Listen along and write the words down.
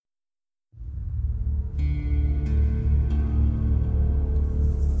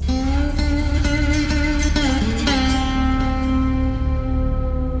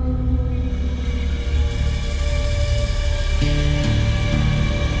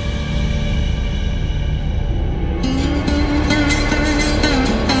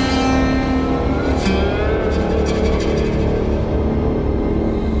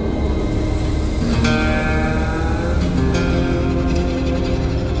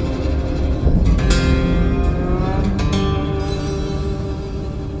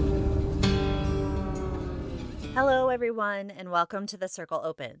everyone, and welcome to The Circle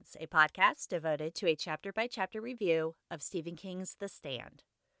Opens, a podcast devoted to a chapter-by-chapter review of Stephen King's The Stand.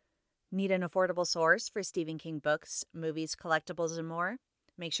 Need an affordable source for Stephen King books, movies, collectibles, and more?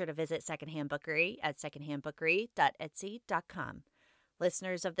 Make sure to visit Secondhand Bookery at secondhandbookery.etsy.com.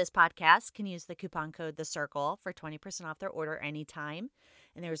 Listeners of this podcast can use the coupon code The Circle for 20% off their order anytime,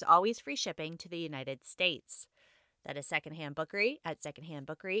 and there's always free shipping to the United States. That is Secondhand Bookery at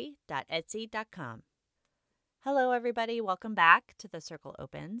secondhandbookery.etsy.com. Hello, everybody. Welcome back to The Circle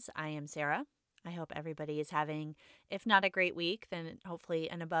Opens. I am Sarah. I hope everybody is having, if not a great week, then hopefully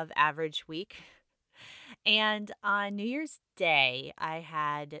an above average week. And on New Year's Day, I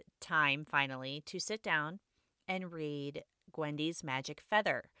had time finally to sit down and read Gwendy's Magic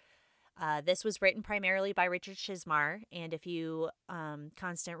Feather. This was written primarily by Richard Chizmar, and if you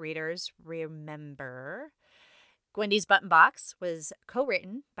constant readers remember, Gwendy's Button Box was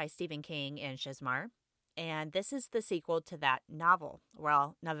co-written by Stephen King and Chizmar. And this is the sequel to that novel.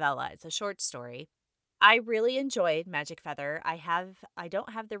 Well, novella. It's a short story. I really enjoyed Magic Feather. I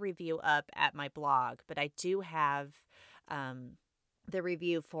don't have the review up at my blog, but I do have the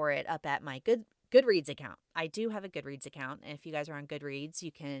review for it up at my Goodreads account. I do have a Goodreads account, and if you guys are on Goodreads,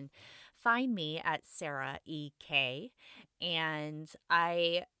 you can find me at Sarah EK. And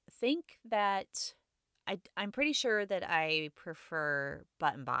I think that I'm pretty sure that I prefer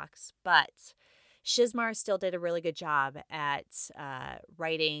Button Box, but Chizmar still did a really good job at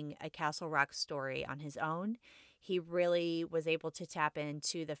writing a Castle Rock story on his own. He really was able to tap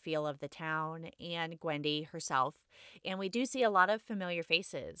into the feel of the town and Gwendy herself. And we do see a lot of familiar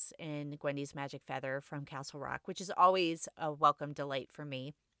faces in Gwendy's Magic Feather from Castle Rock, which is always a welcome delight for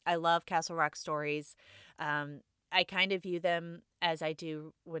me. I love Castle Rock stories. I kind of view them as I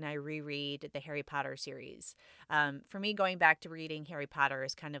do when I reread the Harry Potter series. For me, going back to reading Harry Potter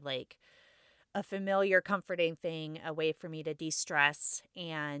is kind of like a familiar, comforting thing, a way for me to de-stress.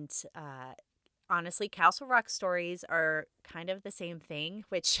 And honestly, Castle Rock stories are kind of the same thing,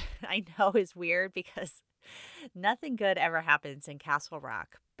 which I know is weird because nothing good ever happens in Castle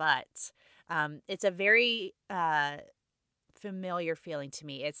Rock. But it's a very familiar feeling to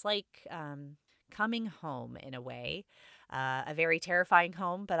me. It's like coming home in a way. A very terrifying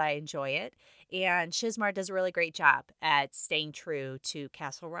home, but I enjoy it. And Chizmar does a really great job at staying true to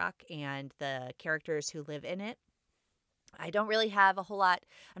Castle Rock and the characters who live in it. I don't really have a whole lot.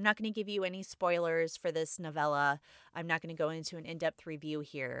 I'm not going to give you any spoilers for this novella. I'm not going to go into an in-depth review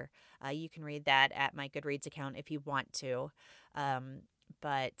here. You can read that at my Goodreads account if you want to.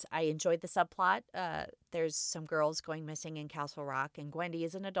 But I enjoyed the subplot. There's some girls going missing in Castle Rock, and Gwendy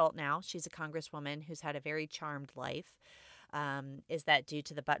is an adult now. She's a congresswoman who's had a very charmed life. Is that due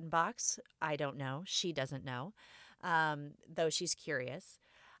to the button box? I don't know. She doesn't know, though she's curious.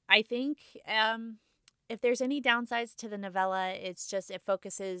 I think if there's any downsides to the novella, it's just it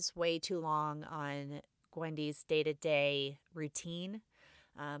focuses way too long on Gwendy's day-to-day routine.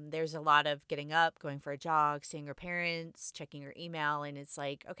 There's a lot of getting up, going for a jog, seeing her parents, checking her email, and it's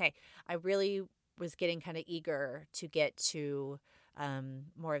like, okay, I really was getting kind of eager to get to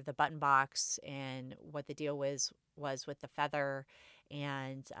more of the button box and what the deal was with the feather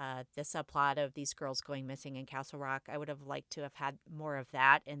and the subplot of these girls going missing in Castle Rock. I would have liked to have had more of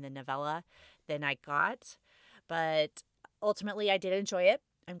that in the novella than I got, but ultimately I did enjoy it.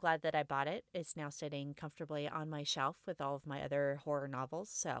 I'm glad that I bought it. It's now sitting comfortably on my shelf with all of my other horror novels.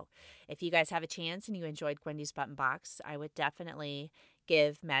 So if you guys have a chance and you enjoyed Gwendy's Button Box, I would definitely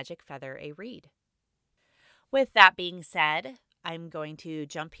give Magic Feather a read. With that being said, I'm going to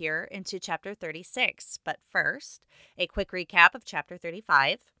jump here into Chapter 36. But first, a quick recap of Chapter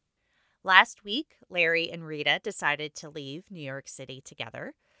 35. Last week, Larry and Rita decided to leave New York City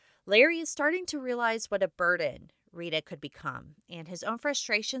together. Larry is starting to realize what a burden Rita could become, and his own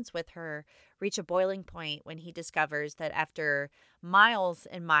frustrations with her reach a boiling point when he discovers that after miles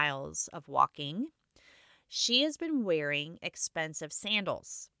and miles of walking, she has been wearing expensive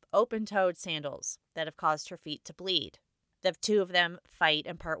sandals, open-toed sandals that have caused her feet to bleed. The two of them fight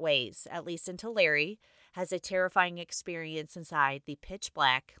and part ways, at least until Larry has a terrifying experience inside the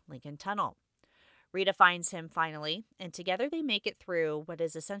pitch-black Lincoln Tunnel. Rita finds him finally, and together they make it through what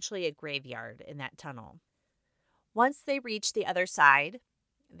is essentially a graveyard in that tunnel. Once they reach the other side,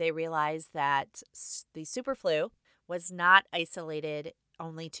 they realize that the super flu was not isolated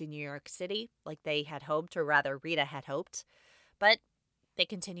only to New York City like they had hoped, or rather Rita had hoped, but they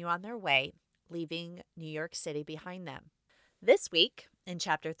continue on their way, leaving New York City behind them. This week, in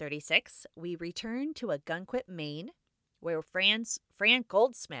Chapter 36, we return to Ogunquit, Maine, where Fran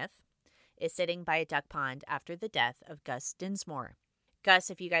Goldsmith is sitting by a duck pond after the death of Gus Dinsmore. Gus,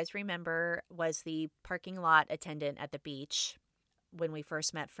 if you guys remember, was the parking lot attendant at the beach when we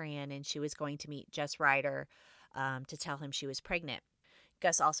first met Fran, and she was going to meet Jess Ryder to tell him she was pregnant.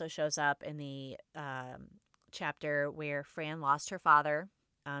 Gus also shows up in the chapter where Fran lost her father,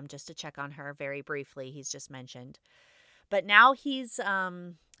 just to check on her very briefly. He's just mentioned, but now he's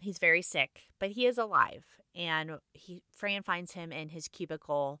very sick, but he is alive, and Fran finds him in his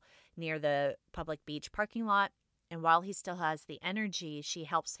cubicle near the public beach parking lot. And while he still has the energy, she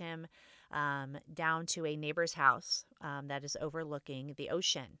helps him down to a neighbor's house that is overlooking the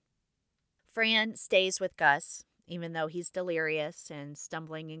ocean. Fran stays with Gus, even though he's delirious and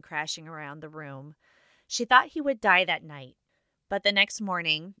stumbling and crashing around the room. She thought he would die that night, but the next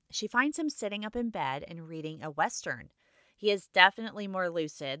morning, she finds him sitting up in bed and reading a Western. He is definitely more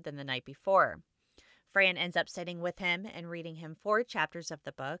lucid than the night before. Fran ends up sitting with him and reading him 4 chapters of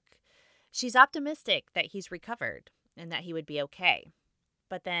the book. She's optimistic that he's recovered and that he would be okay.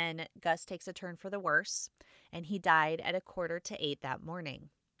 But then Gus takes a turn for the worse, and he died at 7:45 that morning.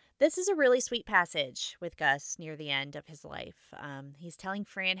 This is a really sweet passage with Gus near the end of his life. He's telling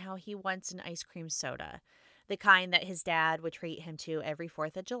Fran how he wants an ice cream soda, the kind that his dad would treat him to every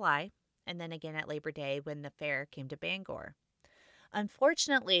 4th of July, and then again at Labor Day when the fair came to Bangor.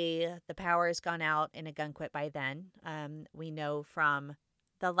 Unfortunately, the power has gone out in Ogunquit by then. We know from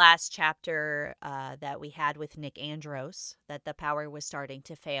the last chapter that we had with Nick Andros that the power was starting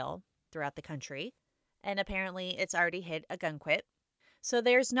to fail throughout the country, and apparently it's already hit Ogunquit. So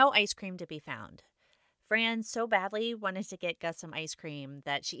there's no ice cream to be found. Fran so badly wanted to get Gus some ice cream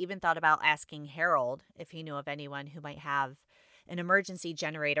that she even thought about asking Harold if he knew of anyone who might have an emergency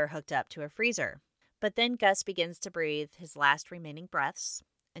generator hooked up to a freezer. But then Gus begins to breathe his last remaining breaths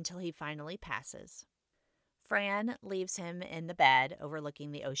until he finally passes. Fran leaves him in the bed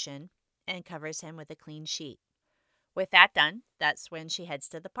overlooking the ocean and covers him with a clean sheet. With that done, that's when she heads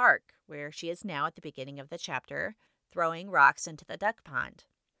to the park, where she is now at the beginning of the chapter, throwing rocks into the duck pond.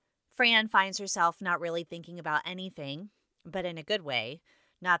 Fran finds herself not really thinking about anything, but in a good way,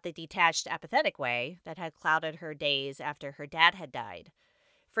 not the detached, apathetic way that had clouded her days after her dad had died.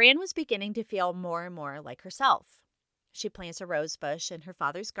 Fran was beginning to feel more and more like herself. She plants a rose bush in her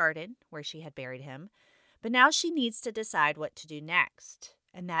father's garden, where she had buried him, but now she needs to decide what to do next,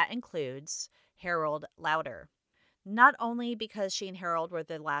 and that includes Harold Lauder. Not only because she and Harold were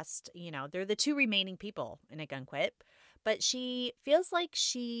the last, they're the 2 remaining people in Ogunquit, but she feels like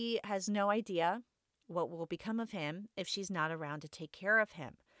she has no idea what will become of him if she's not around to take care of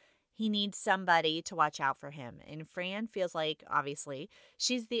him. He needs somebody to watch out for him, and Fran feels like, obviously,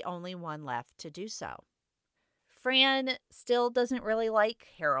 she's the only one left to do so. Fran still doesn't really like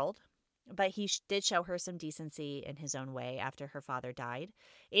Harold, but he did show her some decency in his own way after her father died,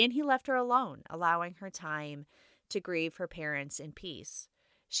 and he left her alone, allowing her time to grieve her parents in peace.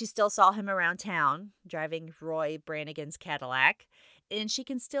 She still saw him around town, driving Roy Brannigan's Cadillac, and she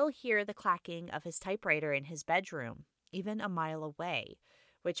can still hear the clacking of his typewriter in his bedroom, even a mile away,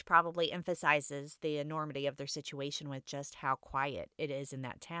 which probably emphasizes the enormity of their situation with just how quiet it is in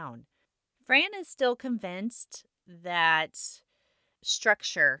that town. Fran is still convinced that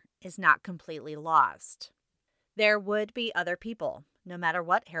structure is not completely lost. There would be other people, no matter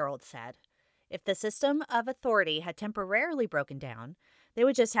what Harold said. If the system of authority had temporarily broken down, they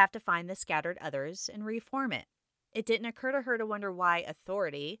would just have to find the scattered others and reform it. It didn't occur to her to wonder why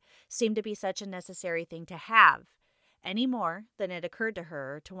authority seemed to be such a necessary thing to have, any more than it occurred to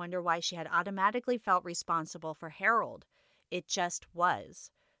her to wonder why she had automatically felt responsible for Harold. It just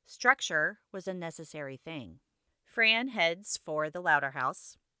was. Structure was a necessary thing. Fran heads for the Lauder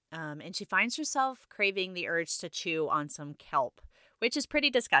house, and she finds herself craving the urge to chew on some kelp, which is pretty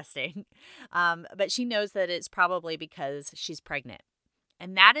disgusting. But she knows that it's probably because she's pregnant.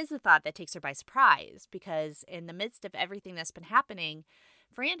 And that is the thought that takes her by surprise, because in the midst of everything that's been happening,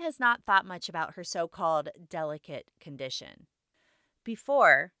 Fran has not thought much about her so-called delicate condition.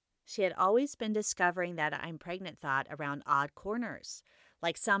 Before, she had always been discovering that I'm pregnant thought around odd corners,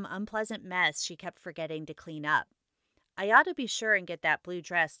 like some unpleasant mess she kept forgetting to clean up. I ought to be sure and get that blue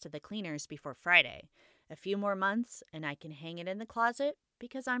dress to the cleaners before Friday. A few more months and I can hang it in the closet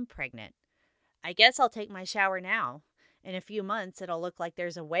because I'm pregnant. I guess I'll take my shower now. In a few months, it'll look like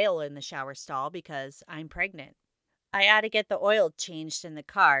there's a whale in the shower stall because I'm pregnant. I ought to get the oil changed in the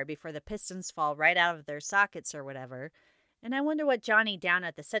car before the pistons fall right out of their sockets or whatever. And I wonder what Johnny down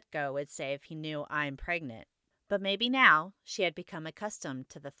at the Citgo would say if he knew I'm pregnant. But maybe now she had become accustomed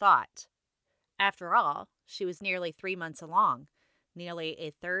to the thought. After all, she was nearly 3 months along, nearly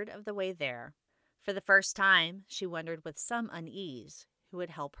a third of the way there. For the first time, she wondered with some unease who would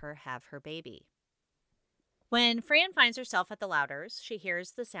help her have her baby. When Fran finds herself at the Louders, she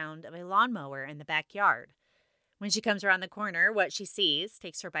hears the sound of a lawnmower in the backyard. When she comes around the corner, what she sees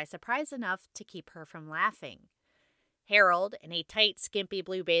takes her by surprise enough to keep her from laughing. Harold, in a tight, skimpy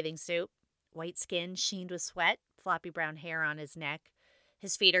blue bathing suit, white skin sheened with sweat, floppy brown hair on his neck.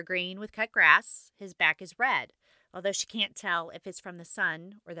 His feet are green with cut grass. His back is red, although she can't tell if it's from the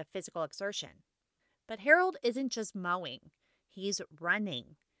sun or the physical exertion. But Harold isn't just mowing, he's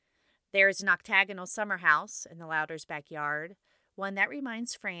running. There's an octagonal summer house in the Louders' backyard, one that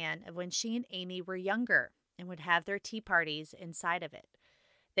reminds Fran of when she and Amy were younger and would have their tea parties inside of it.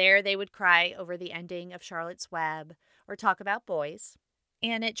 There they would cry over the ending of Charlotte's Web or talk about boys,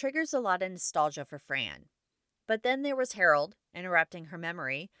 and it triggers a lot of nostalgia for Fran. But then there was Harold, interrupting her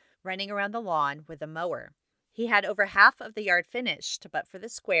memory, running around the lawn with a mower. He had over half of the yard finished, but for the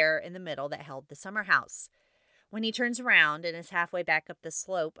square in the middle that held the summer house. When he turns around and is halfway back up the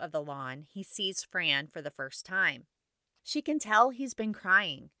slope of the lawn, he sees Fran for the first time. She can tell he's been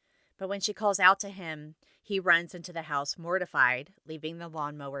crying, but when she calls out to him, he runs into the house mortified, leaving the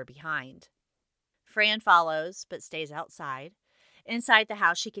lawnmower behind. Fran follows, but stays outside. Inside the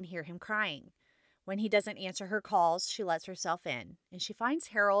house, she can hear him crying. When he doesn't answer her calls, she lets herself in, and she finds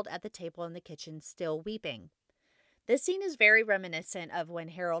Harold at the table in the kitchen still weeping. This scene is very reminiscent of when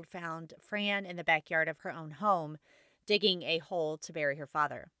Harold found Fran in the backyard of her own home, digging a hole to bury her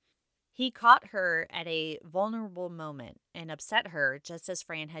father. He caught her at a vulnerable moment and upset her just as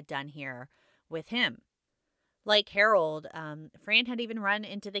Fran had done here with him. Like Harold, Fran had even run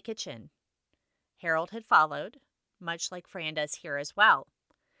into the kitchen. Harold had followed, much like Fran does here as well.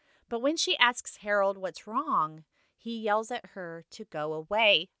 But when she asks Harold what's wrong, he yells at her to go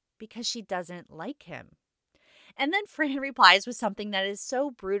away because she doesn't like him. And then Fran replies with something that is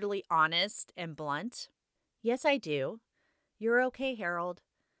so brutally honest and blunt. Yes, I do. You're okay, Harold.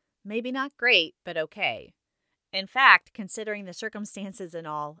 Maybe not great, but okay. In fact, considering the circumstances and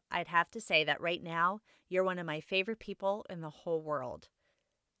all, I'd have to say that right now, you're one of my favorite people in the whole world.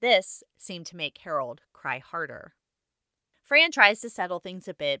 This seemed to make Harold cry harder. Fran tries to settle things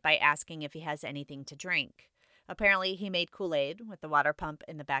a bit by asking if he has anything to drink. Apparently, he made Kool-Aid with the water pump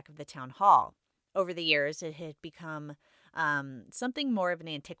in the back of the town hall. Over the years, it had become something more of an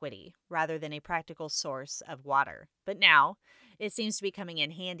antiquity rather than a practical source of water. But now, it seems to be coming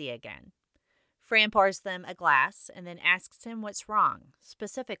in handy again. Fran pours them a glass and then asks him what's wrong,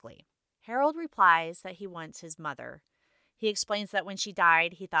 specifically. Harold replies that he wants his mother. He explains that when she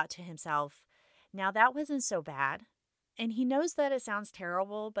died, he thought to himself, now that wasn't so bad. And he knows that it sounds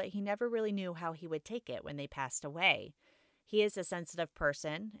terrible, but he never really knew how he would take it when they passed away. He is a sensitive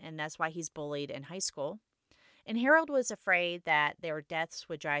person, and that's why he's bullied in high school. And Harold was afraid that their deaths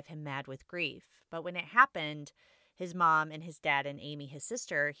would drive him mad with grief. But when it happened, his mom and his dad and Amy, his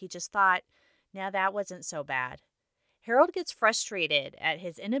sister, he just thought, now that wasn't so bad. Harold gets frustrated at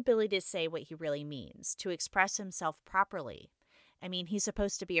his inability to say what he really means, to express himself properly. I mean, he's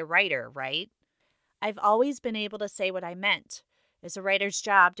supposed to be a writer, right? I've always been able to say what I meant. It's a writer's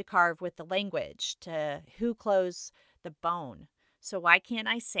job to carve with the language, to who close the bone. So why can't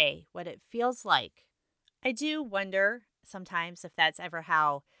I say what it feels like? I do wonder sometimes if that's ever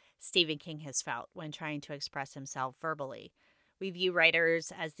how Stephen King has felt when trying to express himself verbally. We view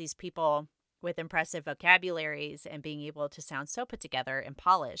writers as these people with impressive vocabularies and being able to sound so put together and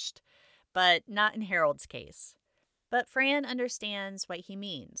polished, but not in Harold's case. But Fran understands what he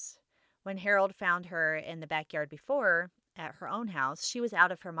means. When Harold found her in the backyard before, at her own house, she was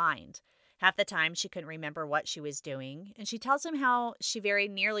out of her mind. Half the time, she couldn't remember what she was doing, and she tells him how she very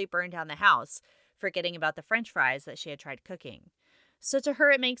nearly burned down the house, forgetting about the French fries that she had tried cooking. So to her,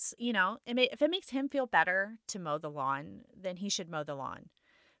 it makes, if it makes him feel better to mow the lawn, then he should mow the lawn.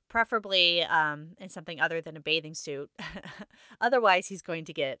 Preferably in something other than a bathing suit. Otherwise, he's going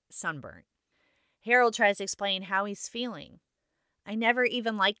to get sunburnt. Harold tries to explain how he's feeling. I never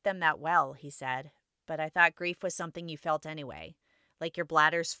even liked them that well, he said, but I thought grief was something you felt anyway. Like your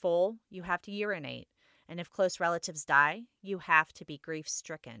bladder's full, you have to urinate, and if close relatives die, you have to be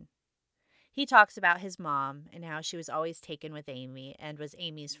grief-stricken. He talks about his mom and how she was always taken with Amy and was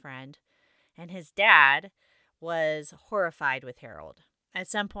Amy's friend, and his dad was horrified with Harold. At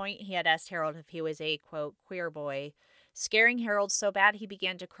some point, he had asked Harold if he was a, quote, queer boy, scaring Harold so bad he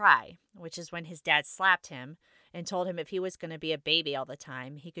began to cry, which is when his dad slapped him and told him if he was going to be a baby all the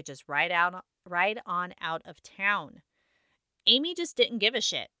time, he could just ride on out of town. Amy just didn't give a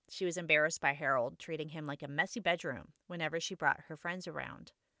shit. She was embarrassed by Harold, treating him like a messy bedroom whenever she brought her friends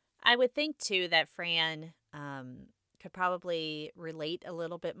around. I would think, too, that Fran could probably relate a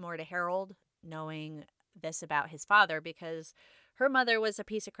little bit more to Harold, knowing this about his father, because her mother was a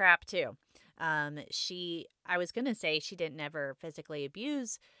piece of crap, too. I was going to say she didn't ever physically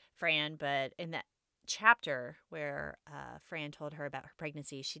abuse Fran, but in that chapter where Fran told her about her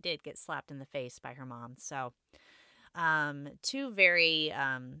pregnancy, she did get slapped in the face by her mom. So, two very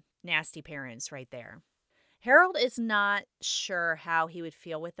nasty parents right there. Harold is not sure how he would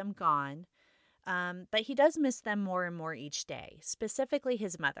feel with them gone, but he does miss them more and more each day, specifically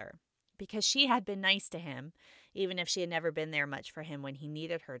his mother, because she had been nice to him, even if she had never been there much for him when he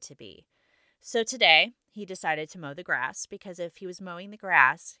needed her to be. So today, he decided to mow the grass because if he was mowing the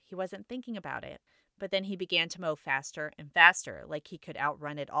grass, he wasn't thinking about it. But then he began to mow faster and faster, like he could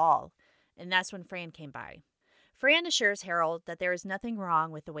outrun it all. And that's when Fran came by. Fran assures Harold that there is nothing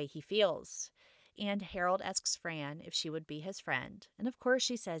wrong with the way he feels. And Harold asks Fran if she would be his friend. And of course,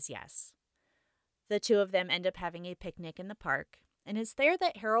 she says yes. The two of them end up having a picnic in the park. And it's there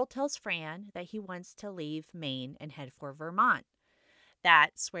that Harold tells Fran that he wants to leave Maine and head for Vermont.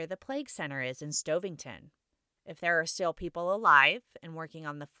 That's where the plague center is in Stovington. If there are still people alive and working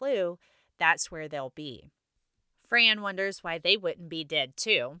on the flu, that's where they'll be. Fran wonders why they wouldn't be dead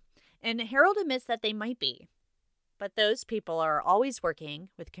too, and Harold admits that they might be. But those people are always working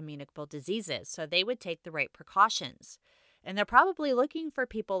with communicable diseases, so they would take the right precautions. And they're probably looking for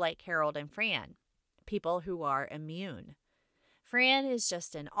people like Harold and Fran, people who are immune. Fran is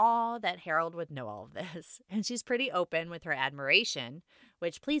just in awe that Harold would know all of this, and she's pretty open with her admiration,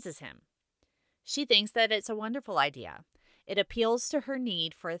 which pleases him. She thinks that it's a wonderful idea. It appeals to her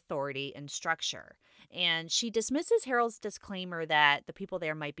need for authority and structure, and she dismisses Harold's disclaimer that the people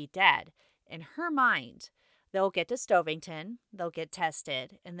there might be dead. In her mind, they'll get to Stovington, they'll get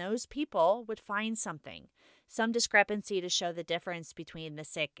tested, and those people would find something, some discrepancy to show the difference between the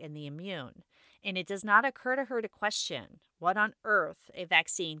sick and the immune. And it does not occur to her to question what on earth a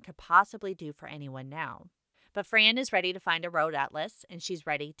vaccine could possibly do for anyone now. But Fran is ready to find a road atlas, and she's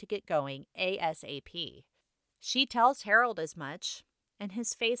ready to get going ASAP. She tells Harold as much, and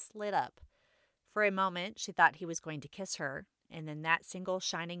his face lit up. For a moment, she thought he was going to kiss her, and in that single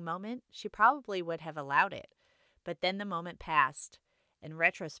shining moment, she probably would have allowed it. But then the moment passed. In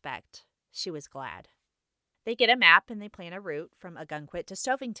retrospect, she was glad. They get a map and they plan a route from Ogunquit to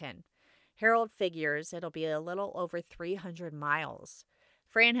Stovington. Harold figures it'll be a little over 300 miles.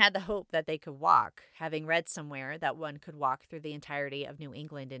 Fran had the hope that they could walk, having read somewhere that one could walk through the entirety of New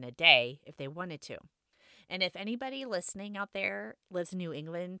England in a day if they wanted to. And if anybody listening out there lives in New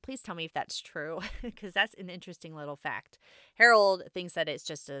England, please tell me if that's true, because that's an interesting little fact. Harold thinks that it's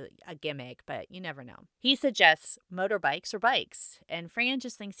just a gimmick, but you never know. He suggests motorbikes or bikes, and Fran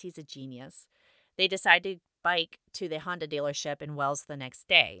just thinks he's a genius. They decide to bike to the Honda dealership in Wells the next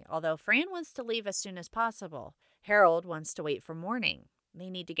day, although Fran wants to leave as soon as possible. Harold wants to wait for morning. They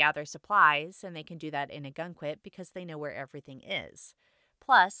need to gather supplies, and they can do that in Ogunquit because they know where everything is.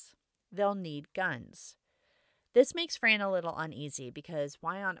 Plus, they'll need guns. This makes Fran a little uneasy because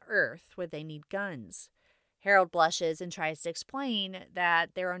why on earth would they need guns? Harold blushes and tries to explain that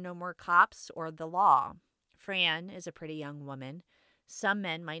there are no more cops or the law. Fran is a pretty young woman. Some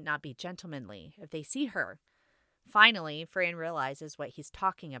men might not be gentlemanly if they see her. Finally, Fran realizes what he's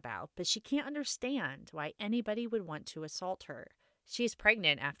talking about, but she can't understand why anybody would want to assault her. She's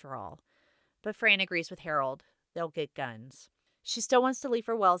pregnant, after all. But Fran agrees with Harold. They'll get guns. She still wants to leave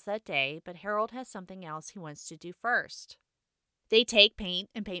for Wells that day, but Harold has something else he wants to do first. They take paint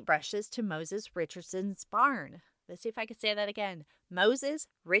and paintbrushes to Moses Richardson's barn. Let's see if I can say that again. Moses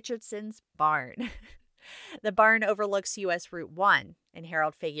Richardson's barn. The barn overlooks U.S. Route 1, and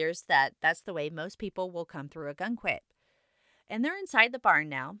Harold figures that that's the way most people will come through Ogunquit. And they're inside the barn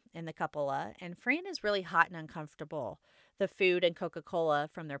now, in the cupola, and Fran is really hot and uncomfortable. The food and Coca-Cola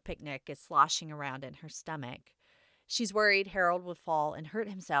from their picnic is sloshing around in her stomach. She's worried Harold will fall and hurt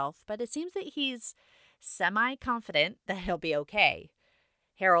himself, but it seems that he's semi-confident that he'll be okay.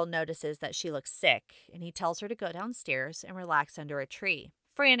 Harold notices that she looks sick, and he tells her to go downstairs and relax under a tree.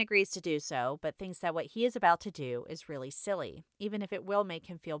 Fran agrees to do so, but thinks that what he is about to do is really silly, even if it will make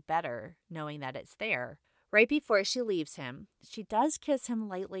him feel better knowing that it's there. Right before she leaves him, she does kiss him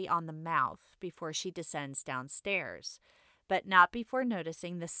lightly on the mouth before she descends downstairs, but not before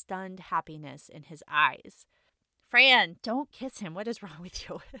noticing the stunned happiness in his eyes. Fran, don't kiss him. What is wrong with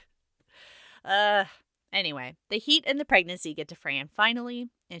you? Anyway, the heat and the pregnancy get to Fran finally,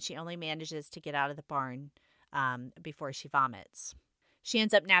 and she only manages to get out of the barn before she vomits. She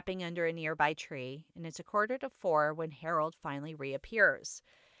ends up napping under a nearby tree, and it's 3:45 when Harold finally reappears.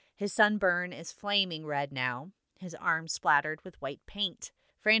 His sunburn is flaming red now, his arm splattered with white paint.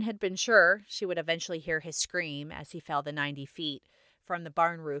 Fran had been sure she would eventually hear his scream as he fell the 90 feet from the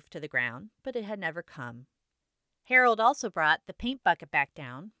barn roof to the ground, but it had never come. Harold also brought the paint bucket back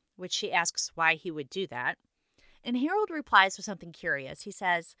down, which she asks why he would do that. And Harold replies with something curious. He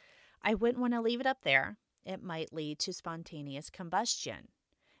says, I wouldn't want to leave it up there. It might lead to spontaneous combustion,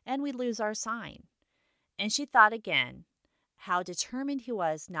 and we lose our sign. And she thought again how determined he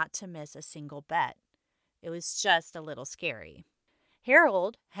was not to miss a single bet. It was just a little scary.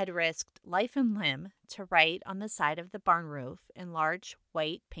 Harold had risked life and limb to write on the side of the barn roof in large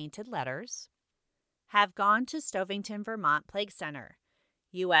white painted letters, have gone to Stovington, Vermont Plague Center,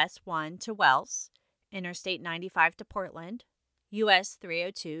 US 1 to Wells, Interstate 95 to Portland, US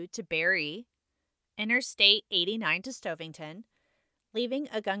 302 to Barrie, Interstate 89 to Stovington, leaving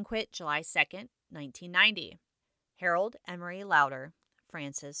Ogunquit July 2nd, 1990. Harold Emery Lauder,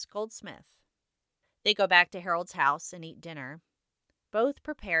 Francis Goldsmith. They go back to Harold's house and eat dinner, both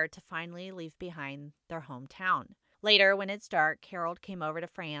prepared to finally leave behind their hometown. Later, when it's dark, Harold came over to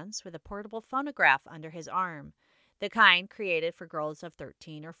Fran's with a portable phonograph under his arm, the kind created for girls of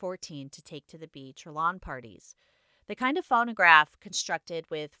 13 or 14 to take to the beach or lawn parties. The kind of phonograph constructed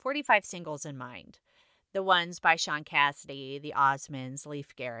with 45 singles in mind, the ones by Shaun Cassidy, the Osmonds,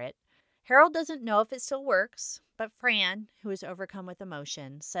 Leif Garrett. Harold doesn't know if it still works, but Fran, who is overcome with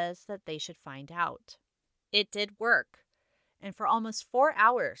emotion, says that they should find out. It did work, and for almost 4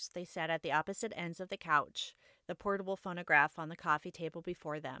 hours they sat at the opposite ends of the couch, the portable phonograph on the coffee table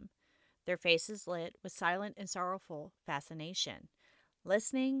before them, their faces lit with silent and sorrowful fascination,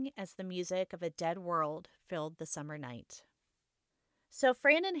 listening as the music of a dead world filled the summer night. So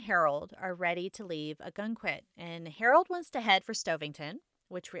Fran and Harold are ready to leave Ogunquit, and Harold wants to head for Stovington,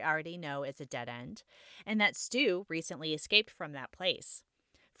 which we already know is a dead end, and that Stu recently escaped from that place.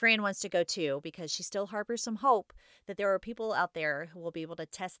 Fran wants to go too because she still harbors some hope that there are people out there who will be able to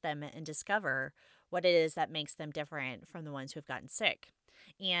test them and discover what it is that makes them different from the ones who have gotten sick.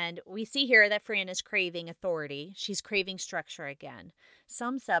 And we see here that Fran is craving authority. She's craving structure again,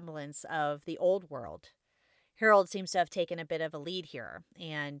 some semblance of the old world. Harold seems to have taken a bit of a lead here,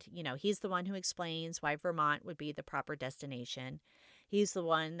 and, he's the one who explains why Vermont would be the proper destination. He's the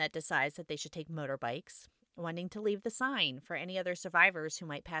one that decides that they should take motorbikes, wanting to leave the sign for any other survivors who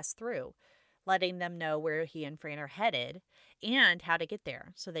might pass through, letting them know where he and Fran are headed and how to get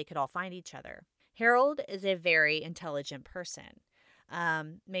there so they could all find each other. Harold is a very intelligent person,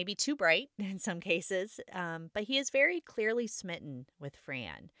 maybe too bright in some cases, but he is very clearly smitten with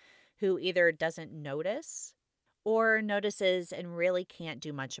Fran, who either doesn't notice or notices and really can't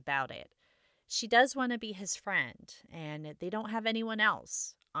do much about it. She does want to be his friend, and they don't have anyone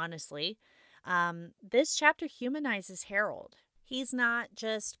else, honestly. This chapter humanizes Harold. He's not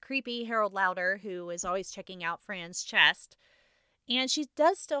just creepy Harold Lauder, who is always checking out Fran's chest, and she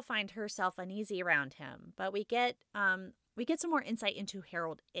does still find herself uneasy around him. But we get some more insight into who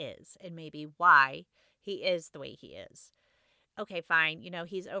Harold is and maybe why he is the way he is. Okay, fine,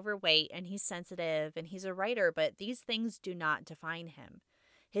 he's overweight and he's sensitive and he's a writer, but these things do not define him.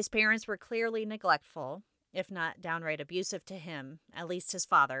 His parents were clearly neglectful, if not downright abusive to him, at least his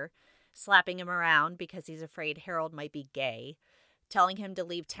father, slapping him around because he's afraid Harold might be gay, telling him to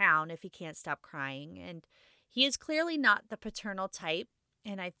leave town if he can't stop crying, and he is clearly not the paternal type,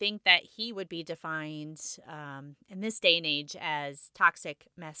 and I think that he would be defined in this day and age as toxic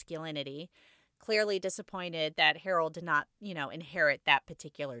masculinity. Clearly disappointed that Harold did not, inherit that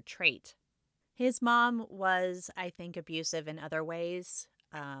particular trait. His mom was, I think, abusive in other ways,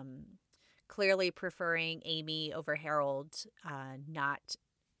 clearly preferring Amy over Harold, not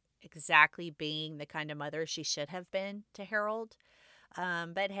exactly being the kind of mother she should have been to Harold.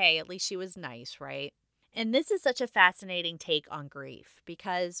 But hey, at least she was nice, right? And this is such a fascinating take on grief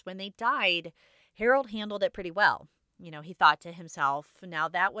because when they died, Harold handled it pretty well. He thought to himself, now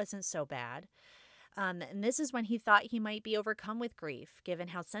that wasn't so bad. And this is when he thought he might be overcome with grief, given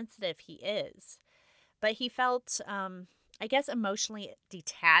how sensitive he is. But he felt, emotionally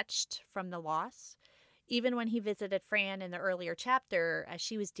detached from the loss. Even when he visited Fran in the earlier chapter, as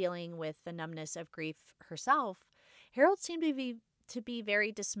she was dealing with the numbness of grief herself, Harold seemed to be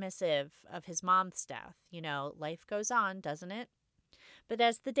very dismissive of his mom's death. Life goes on, doesn't it? But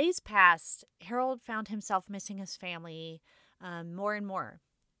as the days passed, Harold found himself missing his family more and more.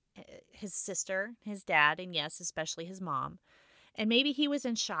 His sister, his dad, and yes, especially his mom. And maybe he was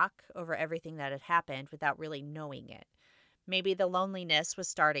in shock over everything that had happened without really knowing it. Maybe the loneliness was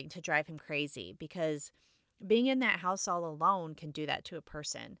starting to drive him crazy because being in that house all alone can do that to a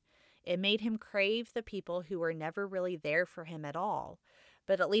person. It made him crave the people who were never really there for him at all,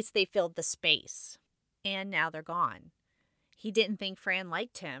 but at least they filled the space. And now they're gone. He didn't think Fran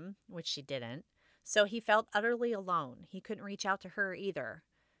liked him, which she didn't, so he felt utterly alone. He couldn't reach out to her either.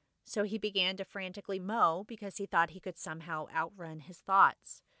 So he began to frantically mow because he thought he could somehow outrun his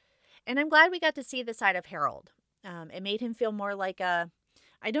thoughts. And I'm glad we got to see the side of Harold. It made him feel more like I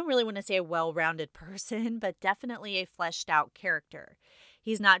don't really want to say a well rounded person, but definitely a fleshed out character.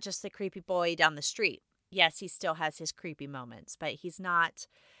 He's not just the creepy boy down the street. Yes, he still has his creepy moments, but he's not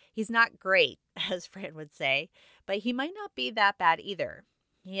great, as Fran would say, but he might not be that bad either.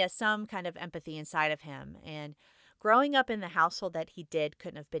 He has some kind of empathy inside of him, and growing up in the household that he did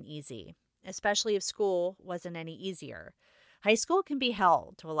couldn't have been easy, especially if school wasn't any easier. High school can be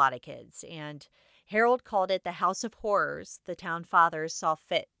hell to a lot of kids, and Harold called it the House of Horrors the town fathers saw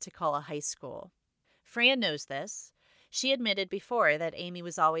fit to call a high school. Fran knows this. She admitted before that Amy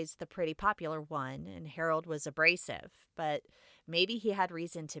was always the pretty popular one and Harold was abrasive, but maybe he had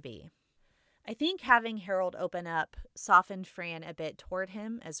reason to be. I think having Harold open up softened Fran a bit toward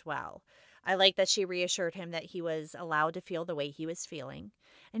him as well. I like that she reassured him that he was allowed to feel the way he was feeling,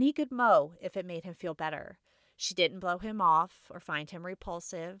 and he could mow if it made him feel better. She didn't blow him off or find him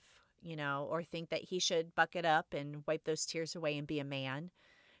repulsive, or think that he should buck it up and wipe those tears away and be a man.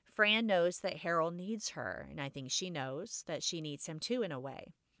 Fran knows that Harold needs her, and I think she knows that she needs him too in a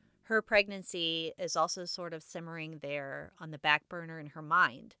way. Her pregnancy is also sort of simmering there on the back burner in her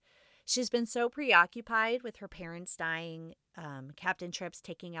mind. She's been so preoccupied with her parents dying, Captain Trips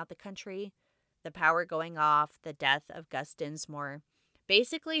taking out the country, the power going off, the death of Gus Dinsmore.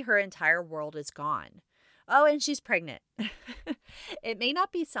 Basically, her entire world is gone. Oh, and she's pregnant. It may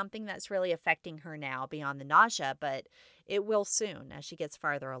not be something that's really affecting her now beyond the nausea, but it will soon as she gets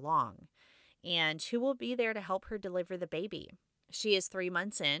farther along. And who will be there to help her deliver the baby? She is 3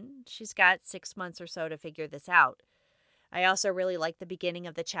 months in. She's got 6 months or so to figure this out. I also really like the beginning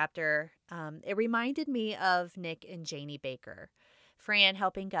of the chapter. It reminded me of Nick and Janie Baker. Fran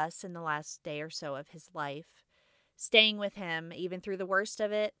helping Gus in the last day or so of his life, staying with him even through the worst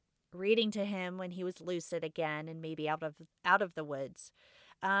of it, reading to him when he was lucid again and maybe out of the woods.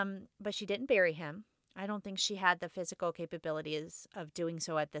 But she didn't bury him. I don't think she had the physical capabilities of doing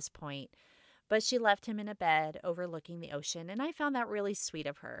so at this point. But she left him in a bed overlooking the ocean, and I found that really sweet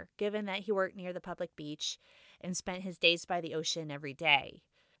of her, given that he worked near the public beach and spent his days by the ocean every day.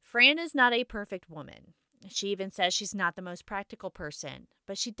 Fran is not a perfect woman. She even says she's not the most practical person,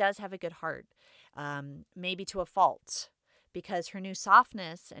 but she does have a good heart, maybe to a fault, because her new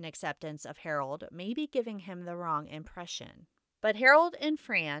softness and acceptance of Harold may be giving him the wrong impression. But Harold and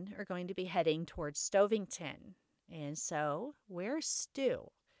Fran are going to be heading towards Stovington, and so where's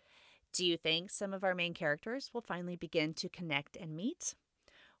Stu? Do you think some of our main characters will finally begin to connect and meet?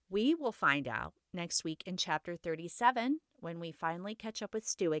 We will find out next week in chapter 37 when we finally catch up with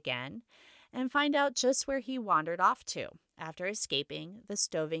Stu again and find out just where he wandered off to after escaping the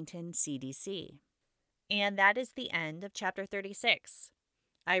Stovington CDC. And that is the end of chapter 36.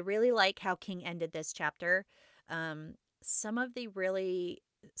 I really like how King ended this chapter. Some of the really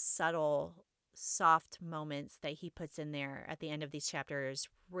subtle, soft moments that he puts in there at the end of these chapters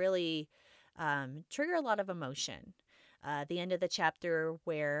really trigger a lot of emotion. The end of the chapter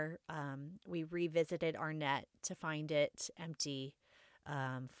where we revisited Arnett to find it empty,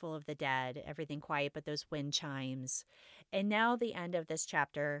 full of the dead, everything quiet but those wind chimes. And now the end of this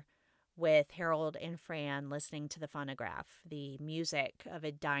chapter with Harold and Fran listening to the phonograph, the music of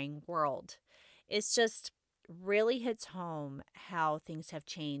a dying world. It's just really hits home how things have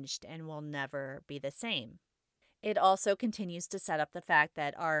changed and will never be the same. It also continues to set up the fact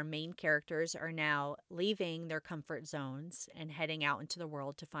that our main characters are now leaving their comfort zones and heading out into the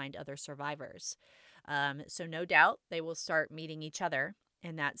world to find other survivors. So no doubt they will start meeting each other,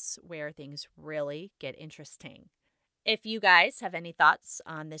 and that's where things really get interesting. If you guys have any thoughts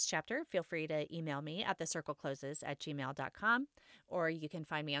on this chapter, feel free to email me at thecirclecloses@gmail.com, or you can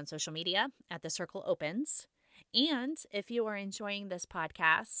find me on social media at thecircleopens. And if you are enjoying this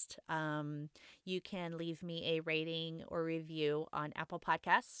podcast, you can leave me a rating or review on Apple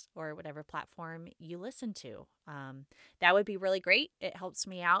Podcasts or whatever platform you listen to. That would be really great. It helps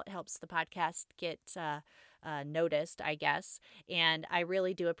me out, helps the podcast get noticed, I guess. And I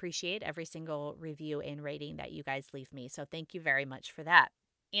really do appreciate every single review and rating that you guys leave me. So thank you very much for that.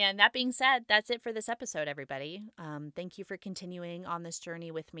 And that being said, that's it for this episode, everybody. Thank you for continuing on this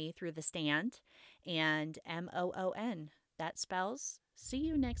journey with me through The Stand and MOON. That spells see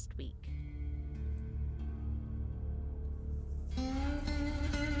you next week.